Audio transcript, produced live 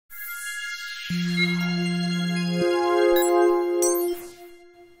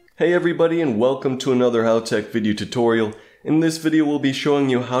Hey everybody, and welcome to another Howtech video tutorial. In this video we'll be showing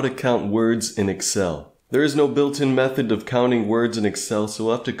you how to count words in Excel. There is no built-in method of counting words in Excel, so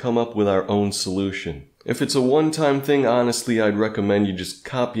we'll have to come up with our own solution. If it's a one-time thing, honestly I'd recommend you just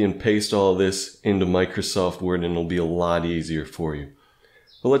copy and paste all this into Microsoft Word and it'll be a lot easier for you.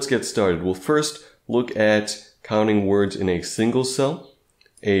 But let's get started. We'll first look at counting words in a single cell,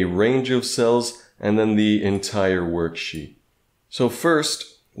 a range of cells, and then the entire worksheet. So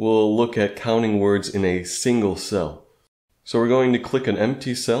first, we'll look at counting words in a single cell. So we're going to click an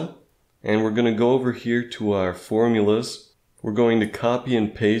empty cell, and we're going to go over here to our formulas. We're going to copy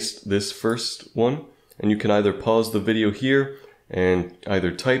and paste this first one, and you can either pause the video here and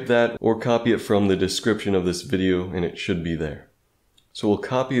either type that or copy it from the description of this video, and it should be there. So we'll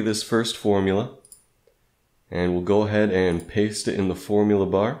copy this first formula, and we'll go ahead and paste it in the formula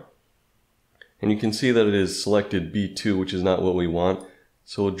bar. And you can see that it is selected B2, which is not what we want.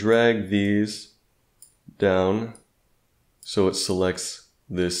 So we'll drag these down so it selects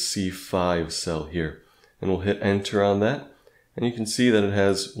this C5 cell here. And we'll hit enter on that. And you can see that it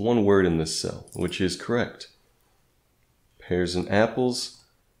has one word in this cell, which is correct. Pears and apples.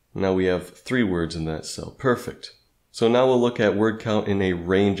 Now we have 3 words in that cell. Perfect. So now we'll look at word count in a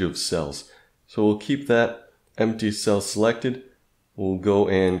range of cells. So we'll keep that empty cell selected. We'll go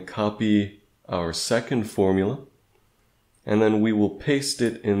and copy our second formula. And then we will paste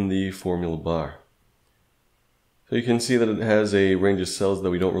it in the formula bar. So you can see that it has a range of cells that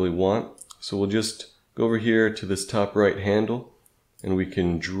we don't really want. So we'll just go over here to this top right handle and we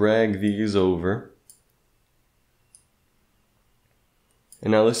can drag these over.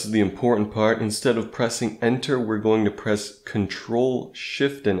 And now this is the important part. Instead of pressing enter, we're going to press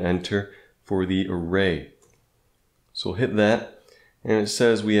Ctrl+Shift+Enter for the array. So we'll hit that, and it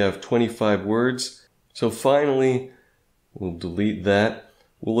says we have 25 words. So finally, we'll delete that.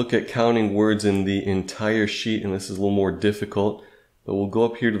 We'll look at counting words in the entire sheet, and this is a little more difficult, but we'll go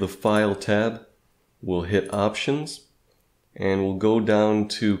up here to the File tab. We'll hit Options, and we'll go down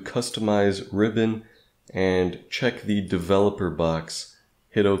to Customize Ribbon and check the Developer box.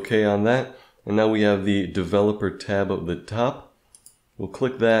 Hit OK on that, and now we have the Developer tab at the top. We'll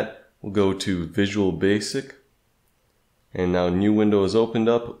click that. We'll go to Visual Basic, and now a new window is opened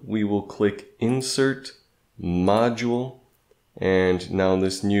up. We will click Insert, Module, and now in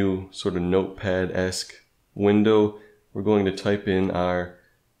this new sort of notepad-esque window, we're going to type in our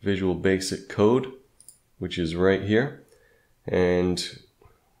Visual Basic code, which is right here, and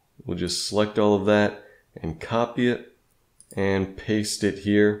we'll just select all of that and copy it and paste it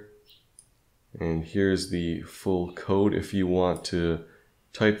here. And here's the full code if you want to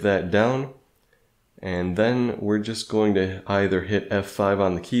type that down. And then we're just going to either hit F5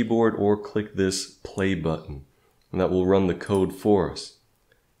 on the keyboard or click this play button, and that will run the code for us.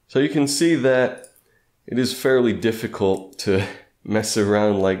 So you can see that it is fairly difficult to mess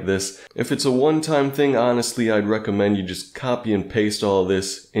around like this. If it's a one-time thing, honestly, I'd recommend you just copy and paste all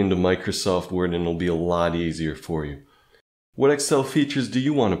this into Microsoft Word and it'll be a lot easier for you. What Excel features do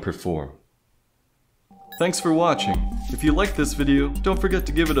you want to perform? Thanks for watching. If you liked this video, don't forget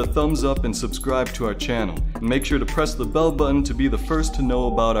to give it a thumbs up and subscribe to our channel. And make sure to press the bell button to be the first to know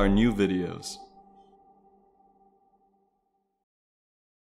about our new videos.